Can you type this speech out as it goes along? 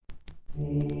Welcome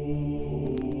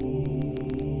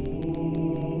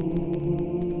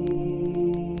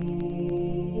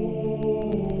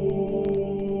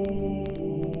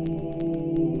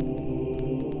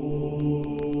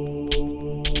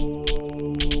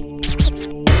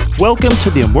to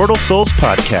the Immortal Souls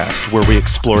podcast, where we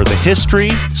explore the history,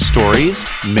 stories,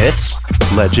 myths,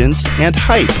 legends, and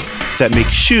hype that make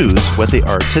shoes what they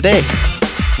are today.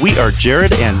 We are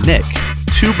Jared and Nick,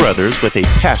 two brothers with a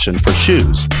passion for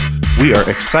shoes. We are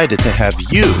excited to have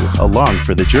you along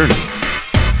for the journey.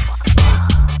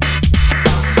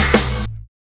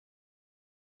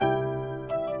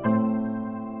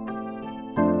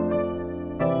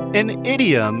 An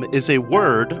idiom is a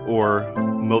word, or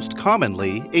most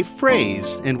commonly, a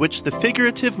phrase in which the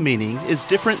figurative meaning is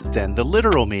different than the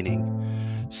literal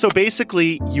meaning. So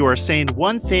basically, you are saying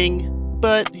one thing,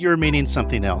 but you're meaning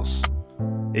something else.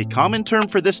 A common term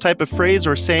for this type of phrase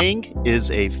or saying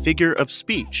is a figure of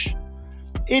speech.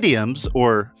 Idioms,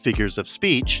 or figures of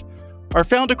speech, are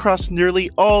found across nearly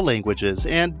all languages,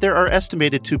 and there are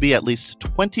estimated to be at least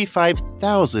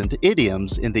 25,000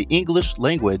 idioms in the English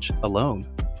language alone.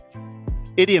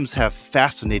 Idioms have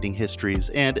fascinating histories,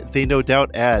 and they no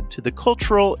doubt add to the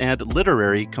cultural and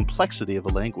literary complexity of a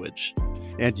language.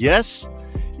 And yes,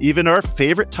 even our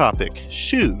favorite topic,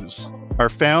 shoes, are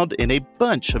found in a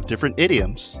bunch of different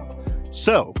idioms.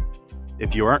 So,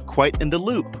 if you aren't quite in the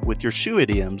loop with your shoe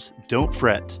idioms, don't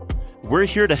fret. We're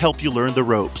here to help you learn the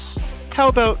ropes. How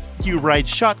about you ride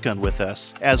shotgun with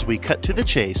us as we cut to the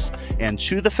chase and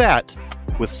chew the fat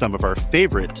with some of our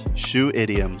favorite shoe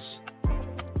idioms.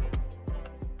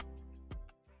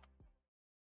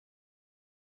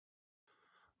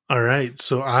 All right,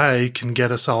 so I can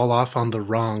get us all off on the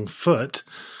wrong foot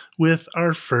with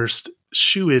our first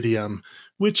shoe idiom,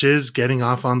 which is getting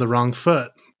off on the wrong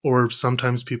foot, or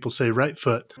sometimes people say right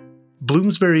foot.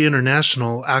 Bloomsbury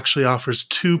International actually offers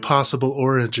two possible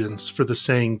origins for the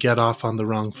saying get off on the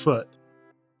wrong foot.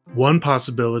 One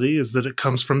possibility is that it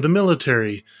comes from the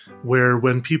military, where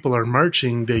when people are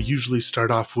marching, they usually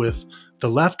start off with the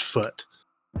left foot,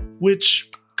 which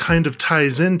kind of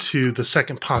ties into the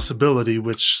second possibility,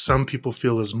 which some people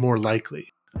feel is more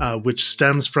likely, which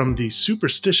stems from the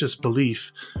superstitious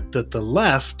belief that the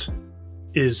left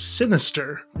is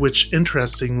sinister, which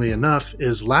interestingly enough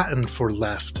is Latin for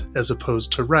left as opposed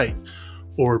to right,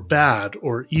 or bad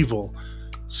or evil.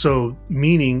 So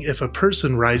meaning if a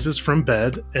person rises from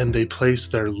bed and they place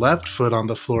their left foot on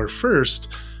the floor first,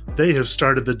 they have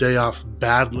started the day off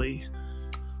badly.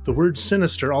 The word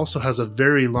sinister also has a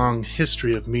very long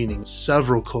history of meaning.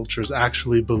 Several cultures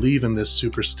actually believe in this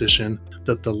superstition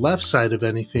that the left side of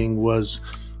anything was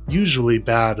usually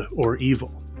bad or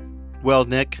evil. Well,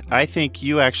 Nick, I think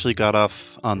you actually got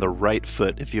off on the right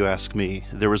foot, if you ask me.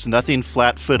 There was nothing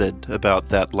flat-footed about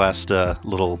that last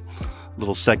little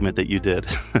segment that you did.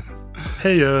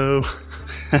 Heyo!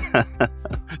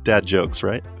 Dad jokes,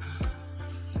 right?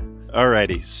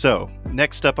 Alrighty, so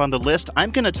next up on the list, I'm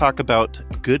going to talk about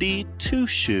goody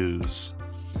two-shoes.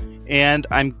 And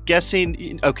I'm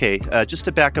guessing, just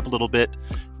to back up a little bit,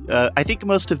 I think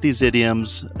most of these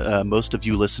idioms, most of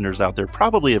you listeners out there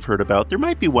probably have heard about. There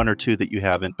might be one or two that you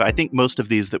haven't, but I think most of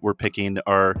these that we're picking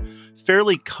are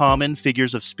fairly common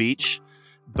figures of speech.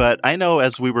 But I know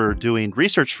as we were doing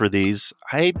research for these,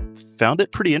 I found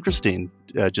it pretty interesting,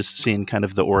 just seeing kind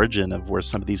of the origin of where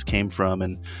some of these came from.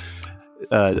 And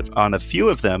on a few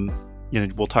of them,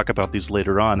 we'll talk about these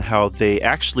later on, how they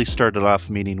actually started off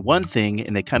meaning one thing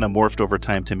and they kind of morphed over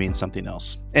time to mean something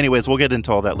else. Anyways, we'll get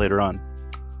into all that later on.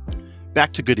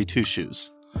 Back to goody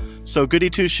two-shoes. So goody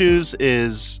two-shoes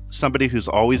is somebody who's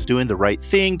always doing the right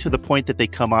thing to the point that they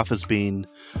come off as being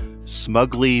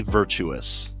smugly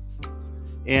virtuous.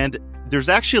 And there's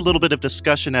actually a little bit of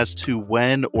discussion as to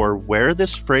when or where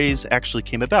this phrase actually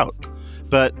came about.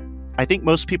 But I think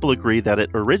most people agree that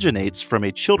it originates from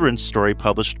a children's story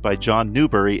published by John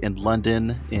Newbery in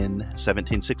London in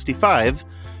 1765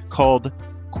 called,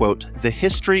 quote, The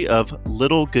History of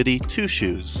Little Goody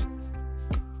Two-Shoes.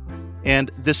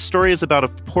 And this story is about a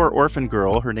poor orphan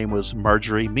girl. Her name was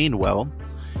Marjorie Meanwell,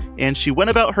 and she went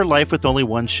about her life with only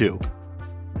one shoe.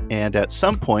 And at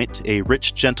some point, a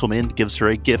rich gentleman gives her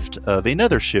a gift of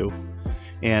another shoe.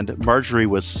 And Marjorie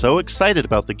was so excited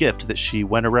about the gift that she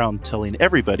went around telling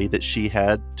everybody that she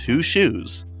had two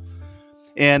shoes.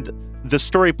 And the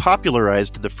story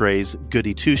popularized the phrase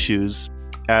goody two-shoes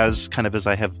as, kind of as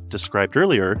I have described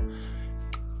earlier,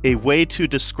 a way to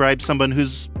describe someone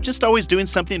who's just always doing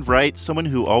something right, someone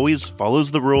who always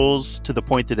follows the rules to the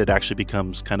point that it actually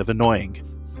becomes kind of annoying.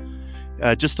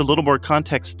 Just a little more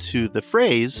context to the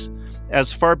phrase,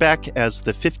 as far back as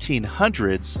the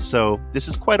 1500s, so this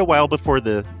is quite a while before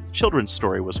the children's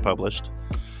story was published.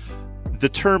 The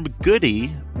term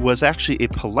goody was actually a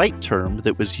polite term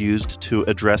that was used to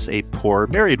address a poor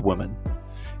married woman,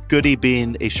 goody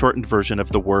being a shortened version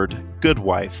of the word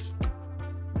goodwife.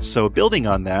 So building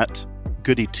on that,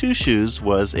 goody two-shoes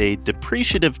was a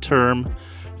depreciative term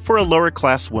for a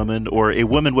lower-class woman or a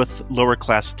woman with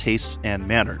lower-class tastes and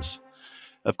manners.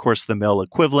 Of course, the male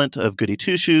equivalent of goody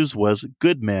two-shoes was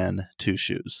goodman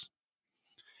two-shoes.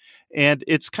 And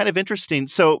it's kind of interesting.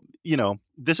 So,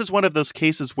 this is one of those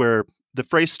cases where the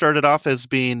phrase started off as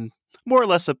being more or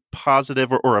less a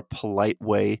positive or a polite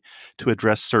way to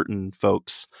address certain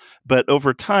folks. But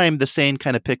over time, the saying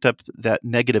kind of picked up that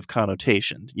negative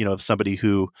connotation, of somebody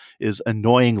who is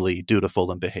annoyingly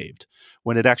dutiful and behaved,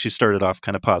 when it actually started off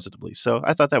kind of positively. So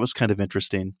I thought that was kind of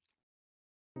interesting.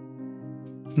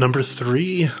 Number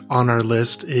 3 on our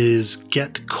list is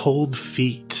get cold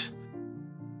feet.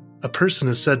 A person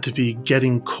is said to be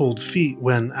getting cold feet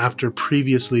when, after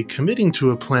previously committing to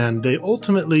a plan, they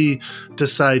ultimately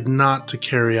decide not to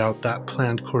carry out that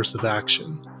planned course of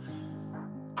action.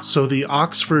 So the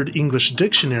Oxford English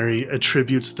Dictionary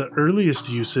attributes the earliest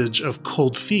usage of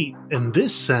cold feet in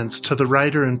this sense to the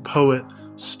writer and poet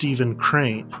Stephen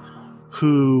Crane,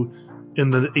 who,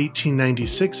 in the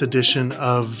 1896 edition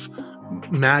of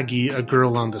Maggie, a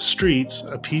Girl on the Streets,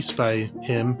 a piece by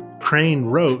him, Crane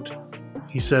wrote,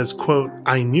 he says, quote,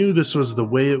 "I knew this was the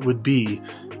way it would be.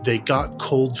 They got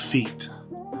cold feet."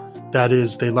 That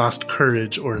is, they lost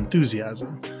courage or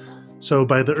enthusiasm. So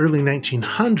by the early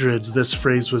 1900s, this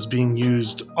phrase was being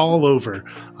used all over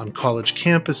on college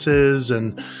campuses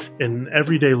and in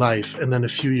everyday life. And then a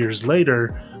few years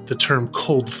later, the term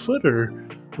cold footer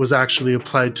was actually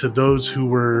applied to those who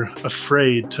were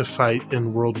afraid to fight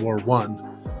in World War I.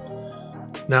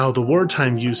 Now, the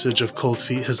wartime usage of cold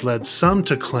feet has led some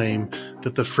to claim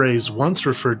that the phrase once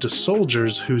referred to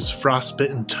soldiers whose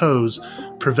frostbitten toes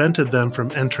prevented them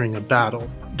from entering a battle.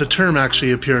 The term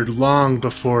actually appeared long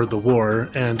before the war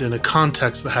and in a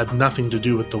context that had nothing to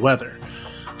do with the weather.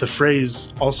 The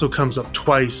phrase also comes up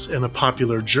twice in a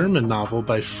popular German novel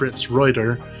by Fritz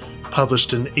Reuter,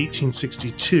 published in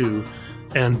 1862,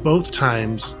 and both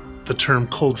times the term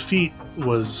cold feet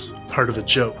was part of a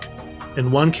joke. In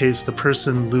one case, the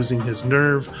person losing his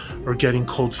nerve or getting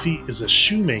cold feet is a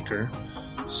shoemaker,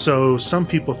 so some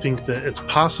people think that it's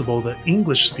possible that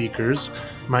English speakers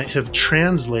might have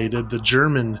translated the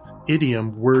German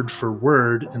idiom word for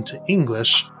word into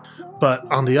English, but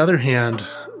on the other hand,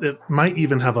 it might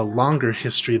even have a longer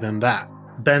history than that.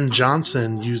 Ben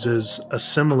Jonson uses a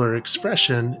similar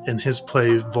expression in his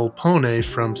play Volpone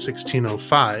from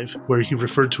 1605, where he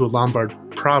referred to a Lombard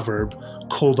proverb,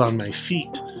 "cold on my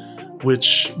feet,"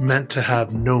 which meant to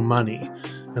have no money.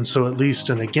 And so at least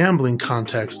in a gambling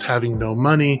context, having no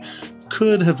money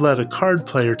could have led a card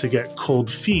player to get cold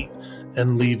feet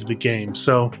and leave the game.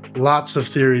 So lots of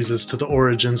theories as to the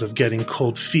origins of getting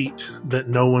cold feet that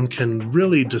no one can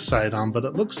really decide on, but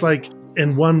it looks like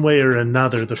in one way or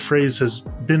another, the phrase has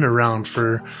been around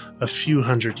for a few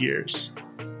hundred years.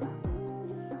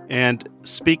 And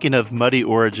speaking of muddy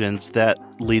origins, that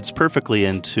leads perfectly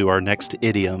into our next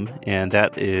idiom, and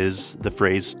that is the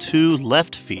phrase 2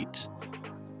 left feet.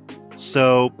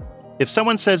 So if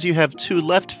someone says you have 2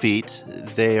 left feet,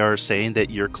 they are saying that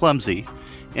you're clumsy.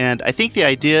 And I think the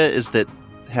idea is that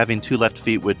having 2 left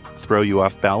feet would throw you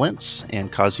off balance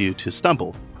and cause you to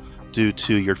stumble due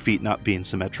to your feet not being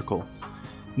symmetrical.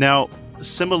 Now,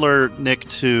 similar, Nick,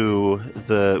 to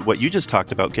what you just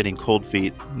talked about, getting cold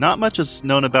feet, not much is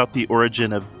known about the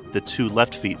origin of the 2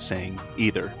 left feet saying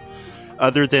either.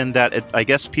 Other than that, I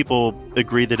guess people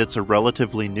agree that it's a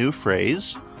relatively new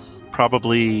phrase,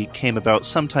 probably came about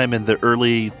sometime in the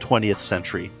early 20th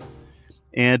century.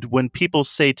 And when people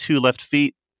say 2 left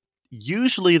feet,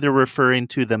 usually they're referring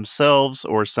to themselves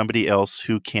or somebody else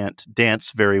who can't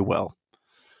dance very well.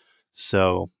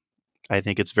 So I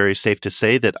think it's very safe to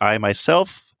say that I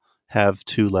myself have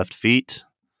 2 left feet,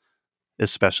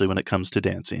 especially when it comes to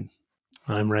dancing.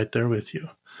 I'm right there with you.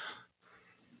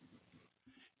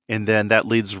 And then that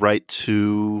leads right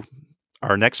to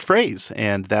our next phrase,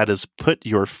 and that is put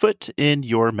your foot in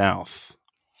your mouth,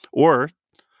 or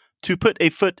to put a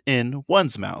foot in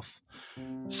one's mouth.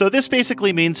 So this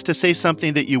basically means to say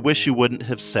something that you wish you wouldn't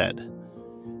have said.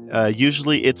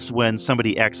 Usually it's when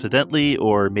somebody accidentally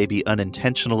or maybe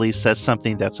unintentionally says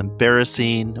something that's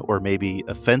embarrassing or maybe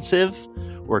offensive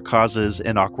or causes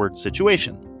an awkward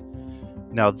situation.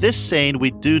 Now, this saying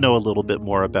we do know a little bit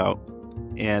more about,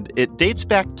 and it dates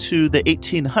back to the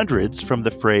 1800s from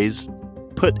the phrase,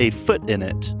 put a foot in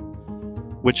it,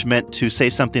 which meant to say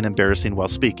something embarrassing while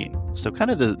speaking. So kind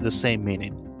of the same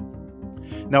meaning.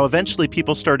 Now, eventually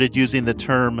people started using the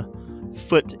term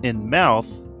foot in mouth,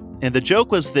 and the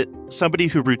joke was that somebody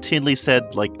who routinely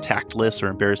said like tactless or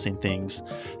embarrassing things,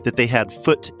 that they had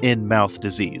foot in mouth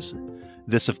disease.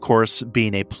 This, of course,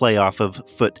 being a playoff of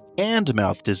foot and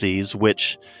mouth disease,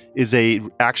 which is a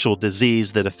actual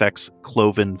disease that affects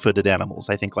cloven-footed animals.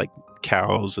 I think like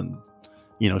cows and,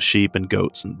 sheep and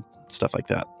goats and stuff like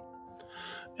that.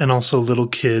 And also little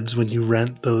kids when you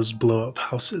rent those blow-up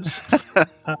houses.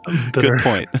 Good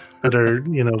point. That are,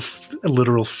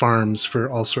 literal farms for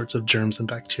all sorts of germs and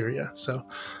bacteria. So,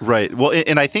 right. Well,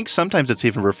 and I think sometimes it's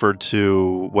even referred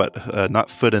to not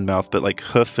foot and mouth, but like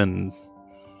hoof and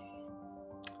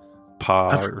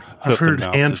paw or I've hoof heard and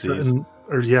mouth hand disease.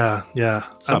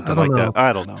 Something like that.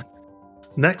 I don't know.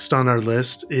 Next on our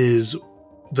list is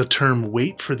the term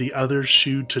wait for the other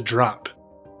shoe to drop,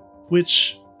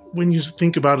 which, when you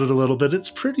think about it a little bit, it's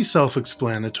pretty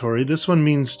self-explanatory. This one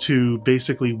means to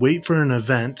basically wait for an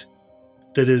event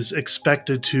that is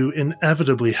expected to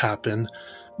inevitably happen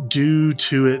due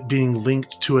to it being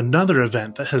linked to another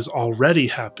event that has already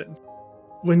happened.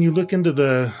 When you look into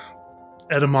the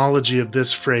etymology of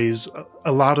this phrase,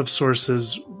 a lot of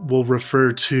sources will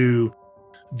refer to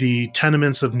the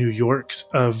tenements of New York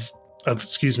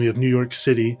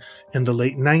City in the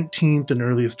late 19th and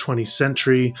early 20th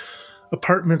century.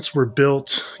 Apartments were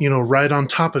built, right on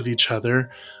top of each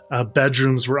other.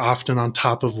 Bedrooms were often on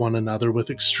top of one another with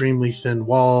extremely thin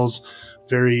walls,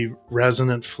 very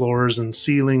resonant floors and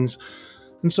ceilings.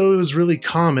 And so it was really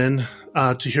common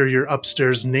to hear your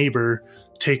upstairs neighbor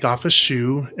take off a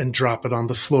shoe and drop it on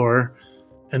the floor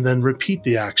and then repeat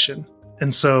the action.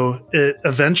 And so it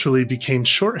eventually became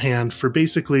shorthand for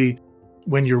basically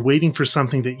when you're waiting for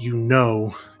something that you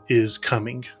know is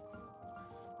coming.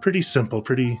 Pretty simple,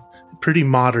 pretty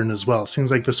modern as well.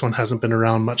 Seems like this one hasn't been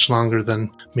around much longer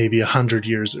than maybe 100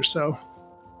 years or so.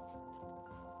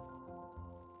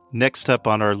 Next up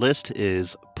on our list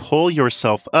is pull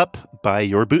yourself up by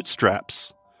your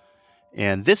bootstraps.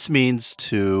 And this means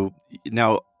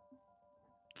now,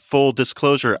 full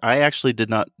disclosure, I actually did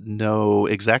not know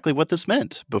exactly what this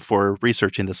meant before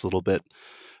researching this a little bit.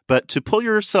 But to pull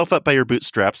yourself up by your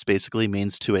bootstraps basically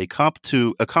means to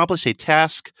accomplish a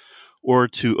task or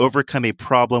to overcome a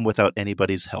problem without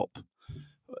anybody's help.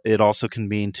 It also can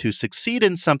mean to succeed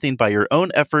in something by your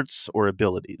own efforts or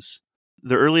abilities.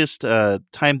 The earliest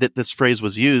time that this phrase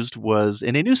was used was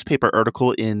in a newspaper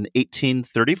article in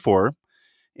 1834,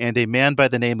 and a man by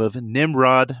the name of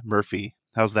Nimrod Murphy.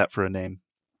 How's that for a name?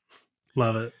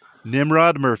 Love it.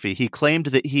 Nimrod Murphy. He claimed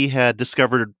that he had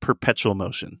discovered perpetual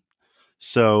motion.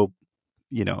 So,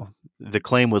 the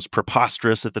claim was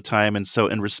preposterous at the time. And so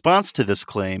in response to this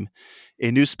claim, a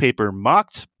newspaper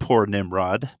mocked poor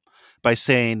Nimrod by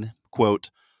saying, quote,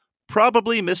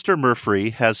 "Probably Mr.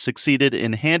 Murphy has succeeded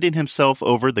in handing himself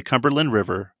over the Cumberland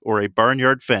River or a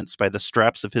barnyard fence by the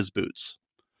straps of his boots."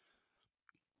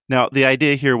 Now, the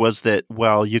idea here was that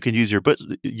while you can use your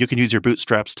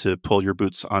bootstraps to pull your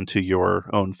boots onto your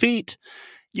own feet,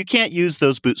 you can't use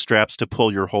those bootstraps to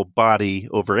pull your whole body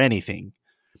over anything.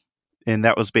 And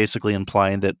that was basically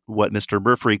implying that what Mr.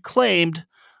 Murphy claimed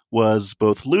was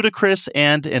both ludicrous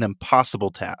and an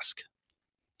impossible task.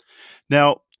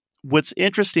 Now, what's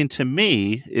interesting to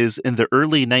me is in the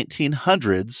early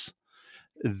 1900s,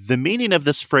 the meaning of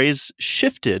this phrase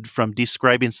shifted from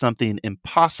describing something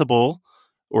impossible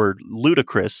or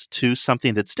ludicrous to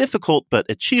something that's difficult but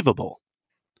achievable.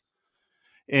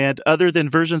 And other than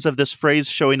versions of this phrase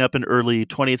showing up in early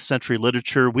 20th century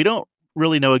literature, we don't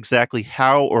really know exactly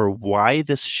how or why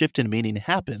this shift in meaning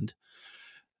happened.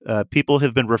 People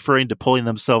have been referring to pulling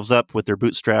themselves up with their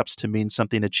bootstraps to mean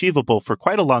something achievable for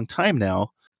quite a long time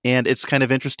now. And it's kind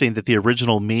of interesting that the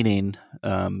original meaning,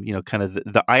 kind of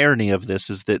the irony of this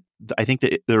is that I think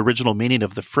that the original meaning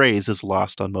of the phrase is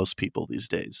lost on most people these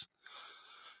days.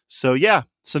 So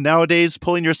nowadays,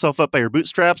 pulling yourself up by your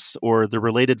bootstraps, or the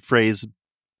related phrase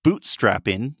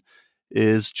bootstrapping,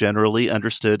 is generally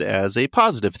understood as a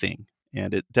positive thing.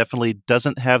 And it definitely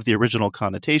doesn't have the original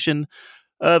connotation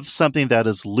of something that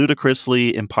is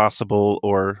ludicrously impossible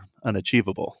or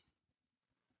unachievable.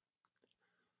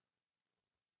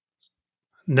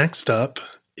 Next up,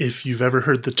 if you've ever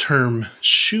heard the term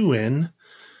shoe-in,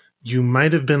 you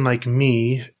might have been like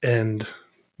me, and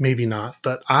maybe not,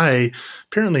 but I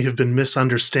apparently have been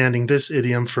misunderstanding this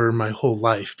idiom for my whole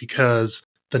life, because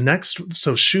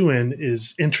shoe-in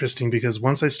is interesting because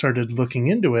once I started looking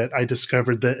into it, I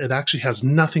discovered that it actually has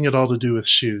nothing at all to do with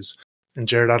shoes. And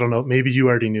Jared, I don't know, maybe you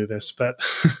already knew this, but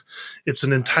it's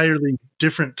an entirely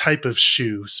different type of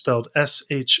shoe, spelled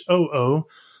S-H-O-O,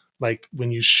 like when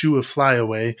you shoo a fly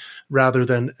away, rather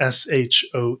than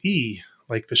S-H-O-E,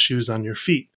 like the shoes on your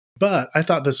feet. But I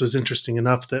thought this was interesting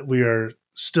enough that we are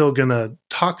still going to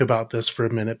talk about this for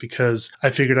a minute, because I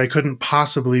figured I couldn't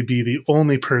possibly be the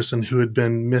only person who had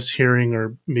been mishearing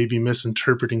or maybe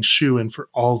misinterpreting shoe-in for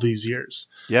all these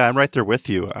years. Yeah, I'm right there with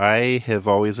you. I have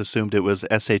always assumed it was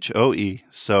SHOE.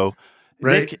 So,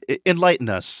 Right? Nick, enlighten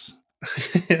us.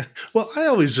 Well, I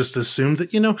always just assumed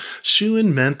that,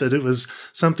 shoe-in meant that it was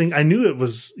something, I knew it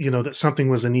was, that something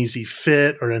was an easy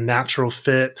fit or a natural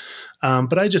fit.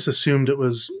 But I just assumed it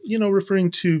was,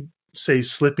 referring to, say,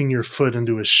 slipping your foot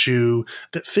into a shoe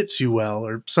that fits you well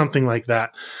or something like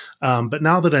that. But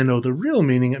now that I know the real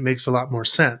meaning, it makes a lot more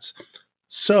sense.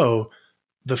 So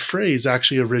the phrase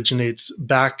actually originates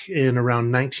back in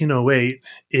around 1908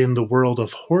 in the world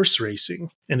of horse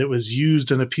racing, and it was used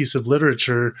in a piece of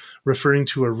literature referring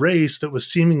to a race that was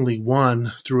seemingly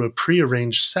won through a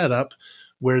prearranged setup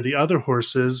where the other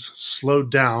horses slowed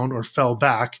down or fell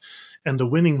back, and the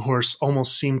winning horse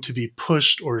almost seemed to be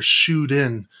pushed or shooed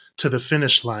in to the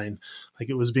finish line,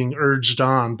 like it was being urged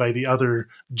on by the other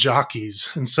jockeys.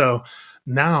 And so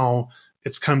now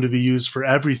it's come to be used for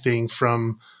everything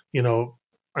from,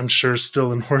 I'm sure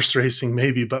still in horse racing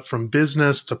maybe, but from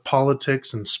business to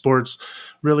politics and sports.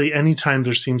 Really, anytime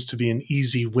there seems to be an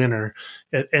easy winner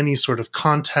at any sort of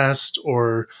contest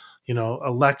or,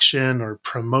 election or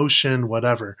promotion,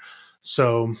 whatever.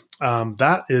 So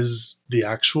that is the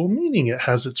actual meaning. It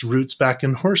has its roots back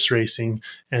in horse racing,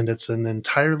 and it's an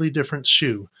entirely different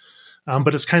shoe.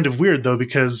 But it's kind of weird, though,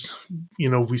 because,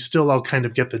 we still all kind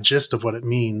of get the gist of what it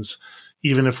means,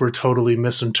 even if we're totally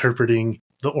misinterpreting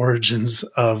the origins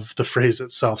of the phrase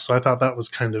itself. So I thought that was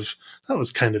kind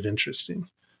of interesting.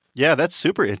 Yeah, that's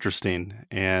super interesting.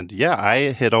 And yeah,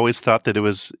 I had always thought that it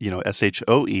was,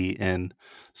 SHOE. And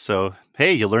so,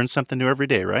 hey, you learn something new every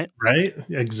day, right? Right?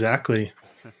 Exactly.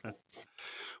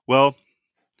 Well,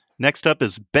 next up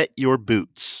is bet your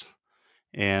boots.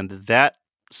 And that,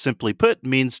 simply put,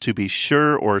 means to be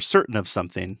sure or certain of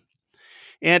something.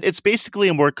 And it's basically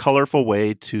a more colorful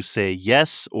way to say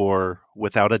yes or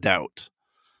without a doubt.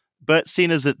 But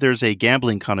seeing as that there's a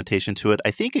gambling connotation to it,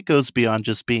 I think it goes beyond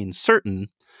just being certain.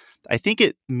 I think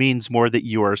it means more that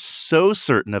you are so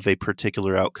certain of a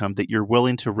particular outcome that you're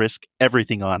willing to risk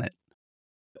everything on it.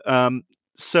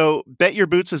 So bet your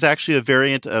boots is actually a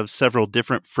variant of several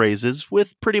different phrases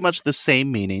with pretty much the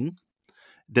same meaning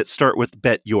that start with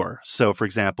bet your. So for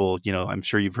example, I'm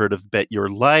sure you've heard of bet your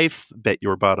life, bet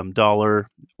your bottom dollar,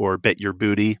 or bet your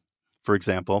booty, for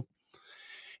example.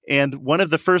 And one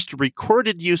of the first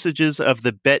recorded usages of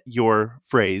the bet your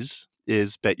phrase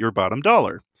is bet your bottom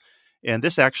dollar. And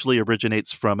this actually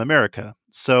originates from America.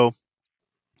 So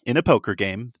in a poker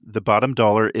game, the bottom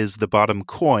dollar is the bottom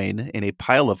coin in a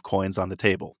pile of coins on the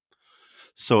table.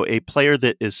 So a player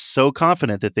that is so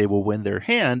confident that they will win their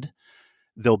hand,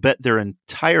 they'll bet their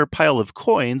entire pile of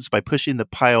coins by pushing the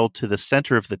pile to the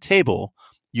center of the table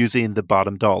using the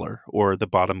bottom dollar or the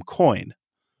bottom coin.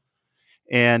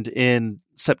 And in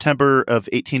September of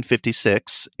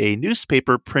 1856, a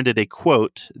newspaper printed a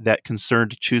quote that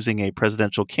concerned choosing a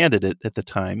presidential candidate at the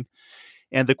time.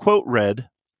 And the quote read,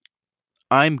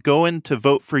 "I'm going to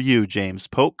vote for you, James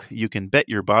Polk. You can bet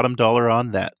your bottom dollar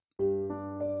on that."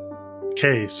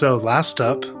 Okay, so last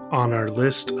up on our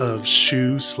list of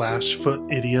shoe/foot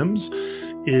idioms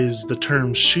is the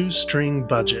term shoestring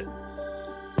budget.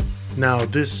 Now,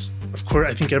 this, of course,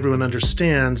 I think everyone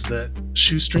understands that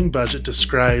shoestring budget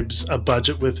describes a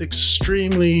budget with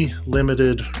extremely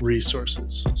limited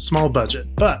resources, small budget.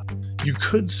 But you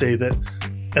could say that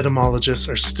etymologists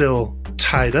are still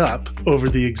tied up over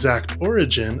the exact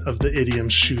origin of the idiom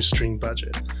shoestring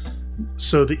budget.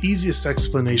 So the easiest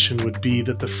explanation would be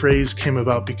that the phrase came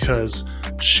about because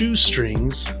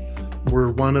shoestrings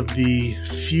were one of the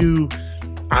few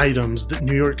items that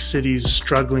New York City's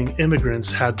struggling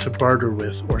immigrants had to barter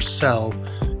with or sell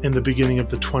in the beginning of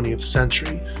the 20th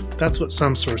century. That's what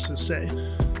some sources say.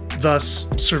 Thus,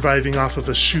 surviving off of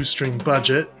a shoestring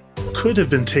budget could have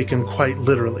been taken quite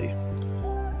literally.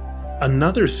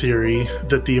 Another theory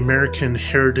that the American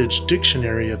Heritage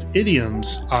Dictionary of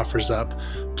Idioms offers up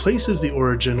places the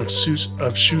origin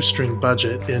of shoestring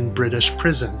budget in British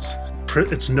prisons.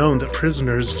 It's known that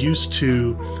prisoners used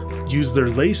to use their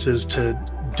laces to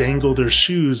dangle their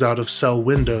shoes out of cell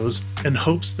windows in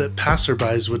hopes that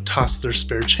passerbys would toss their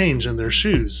spare change in their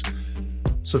shoes.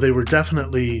 So they were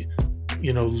definitely,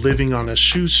 living on a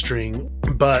shoestring,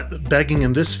 but begging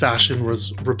in this fashion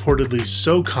was reportedly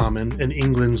so common in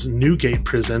England's Newgate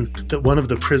prison that one of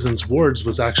the prison's wards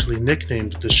was actually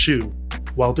nicknamed the Shoe.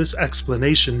 While this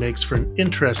explanation makes for an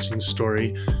interesting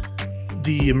story,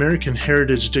 The American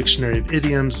Heritage Dictionary of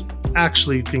Idioms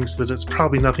actually thinks that it's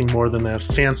probably nothing more than a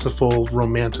fanciful,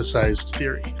 romanticized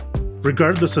theory.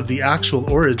 Regardless of the actual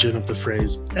origin of the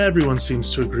phrase, everyone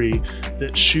seems to agree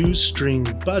that shoestring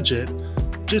budget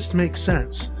just makes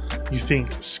sense. You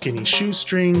think skinny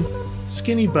shoestring,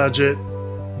 skinny budget,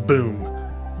 boom,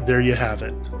 there you have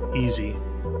it. Easy.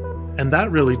 And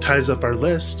that really ties up our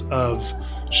list of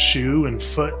shoe and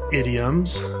foot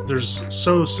idioms. There's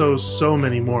so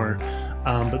many more.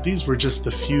 But these were just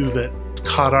the few that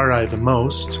caught our eye the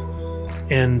most.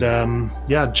 And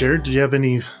Jared, do you have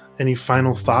any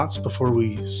final thoughts before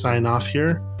we sign off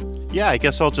here? Yeah, I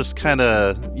guess I'll just kind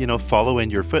of, follow in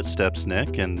your footsteps,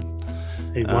 Nick, and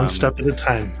hey, one step at a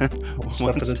time. One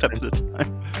step at a time.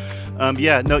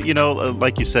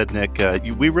 Like you said, Nick,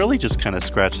 we really just kind of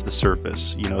scratched the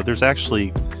surface. There's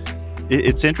actually,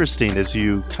 it's interesting as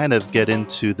you kind of get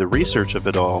into the research of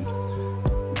it all,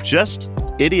 just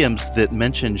idioms that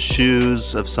mention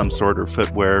shoes of some sort or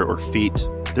footwear or feet.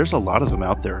 There's a lot of them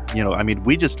out there.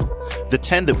 The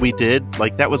 10 that we did,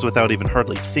 like that was without even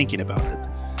hardly thinking about it.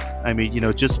 I mean,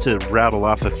 just to rattle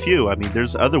off a few, I mean,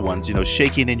 there's other ones,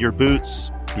 shaking in your boots,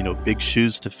 big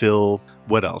shoes to fill.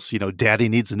 What else? Daddy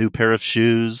needs a new pair of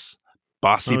shoes,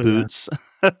 bossy boots,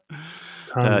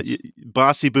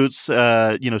 bossy boots,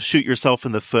 shoot yourself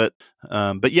in the foot.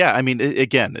 But yeah, I mean,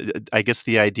 again, I guess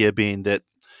the idea being that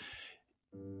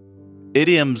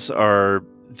idioms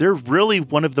they're really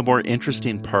one of the more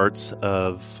interesting parts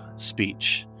of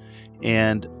speech.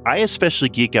 And I especially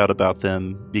geek out about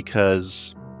them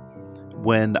because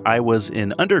when I was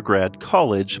in undergrad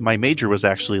college, my major was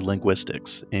actually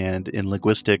linguistics. And in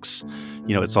linguistics,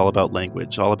 it's all about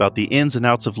language, all about the ins and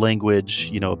outs of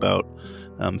language, about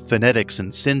phonetics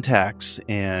and syntax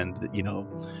and,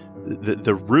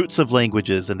 the roots of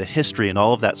languages and the history and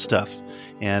all of that stuff.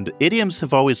 And idioms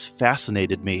have always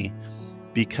fascinated me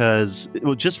because,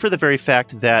 just for the very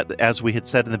fact that, as we had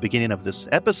said in the beginning of this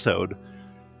episode,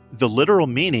 the literal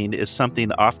meaning is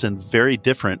something often very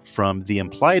different from the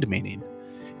implied meaning.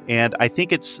 And I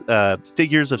think it's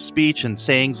figures of speech and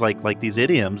sayings like these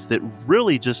idioms that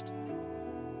really just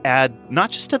add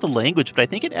not just to the language, but I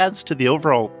think it adds to the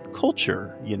overall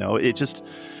culture. It just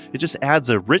adds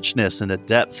a richness and a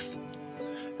depth,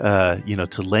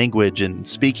 to language and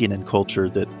speaking and culture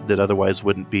that otherwise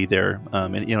wouldn't be there.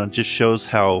 And it just shows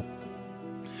how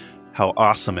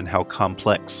awesome and how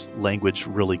complex language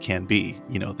really can be.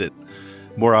 That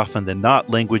more often than not,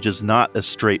 language is not a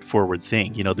straightforward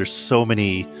thing. There's so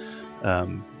many,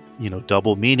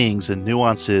 double meanings and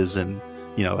nuances and,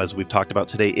 as we've talked about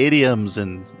today, idioms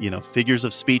and, figures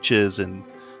of speeches and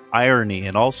irony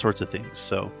and all sorts of things.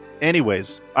 So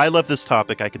anyways, I love this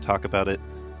topic. I could talk about it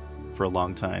for a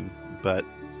long time, but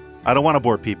I don't want to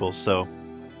bore people. So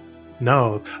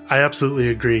no, I absolutely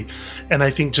agree. And I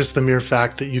think just the mere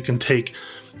fact that you can take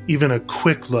even a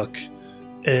quick look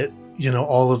at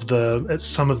at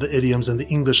some of the idioms in the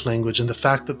English language, and the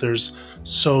fact that there's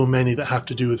so many that have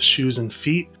to do with shoes and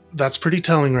feet, that's pretty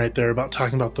telling right there about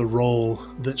talking about the role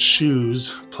that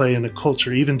shoes play in a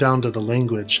culture, even down to the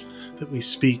language that we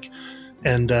speak.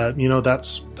 And,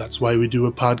 that's why we do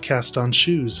a podcast on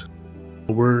shoes.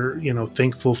 We're,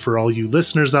 thankful for all you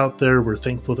listeners out there. We're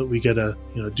thankful that we get to,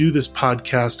 do this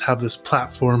podcast, have this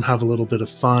platform, have a little bit of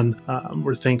fun.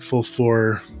 We're thankful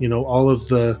for,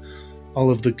 all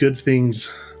of the good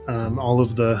things, all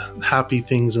of the happy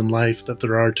things in life that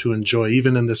there are to enjoy,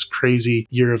 even in this crazy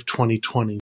year of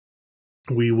 2020.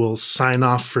 We will sign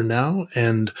off for now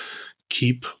and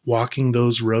keep walking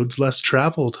those roads less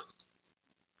traveled.